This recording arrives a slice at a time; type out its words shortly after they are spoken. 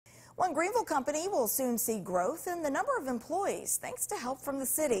One Greenville company will soon see growth in the number of employees thanks to help from the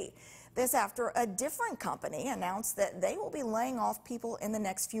city. This after a different company announced that they will be laying off people in the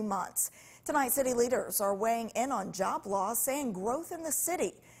next few months. Tonight, city leaders are weighing in on job laws saying growth in the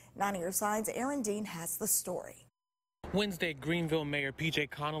city. 9 Your Side's Aaron Dean has the story. Wednesday, Greenville Mayor P.J.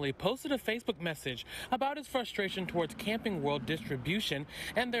 Connolly posted a Facebook message about his frustration towards Camping World Distribution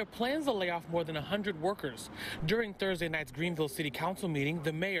and their plans to lay off more than 100 workers. During Thursday night's Greenville City Council meeting,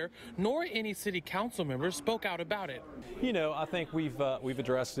 the mayor nor any city council members spoke out about it. You know, I think we've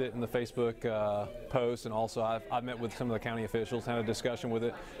addressed it in the Facebook post, and also I've met with some of the county officials, had a discussion with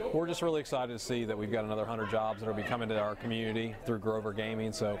it. We're just really excited to see that we've got another 100 jobs that will be coming to our community through Grover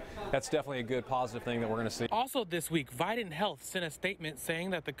Gaming, so that's definitely a good positive thing that we're going to see. Also this week, Vidant Health sent a statement saying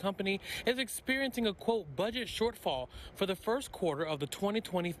that the company is experiencing a, quote, budget shortfall for the first quarter of the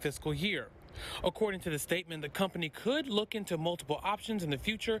 2020 fiscal year. According to the statement, the company could look into multiple options in the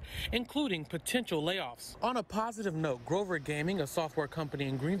future, including potential layoffs. On a positive note, Grover Gaming, a software company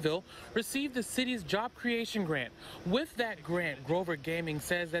in Greenville, received the city's job creation grant. With that grant, Grover Gaming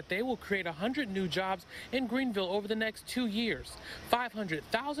says that they will create 100 new jobs in Greenville over the next 2 years.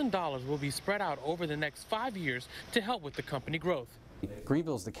 $500,000 will be spread out over the next 5 years to help with the company growth.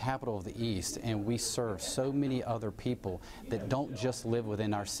 Greenville is the capital of the East, and we serve so many other people that don't just live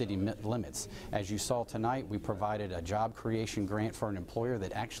within our city limits. As you saw tonight, we provided a job creation grant for an employer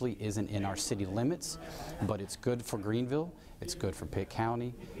that actually isn't in our city limits, but it's good for Greenville, it's good for Pitt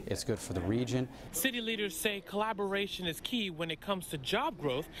County, it's good for the region. City leaders say collaboration is key when it comes to job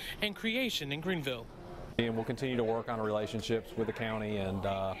growth and creation in Greenville. And we'll continue to work on relationships with the county and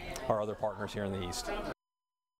our other partners here in the East.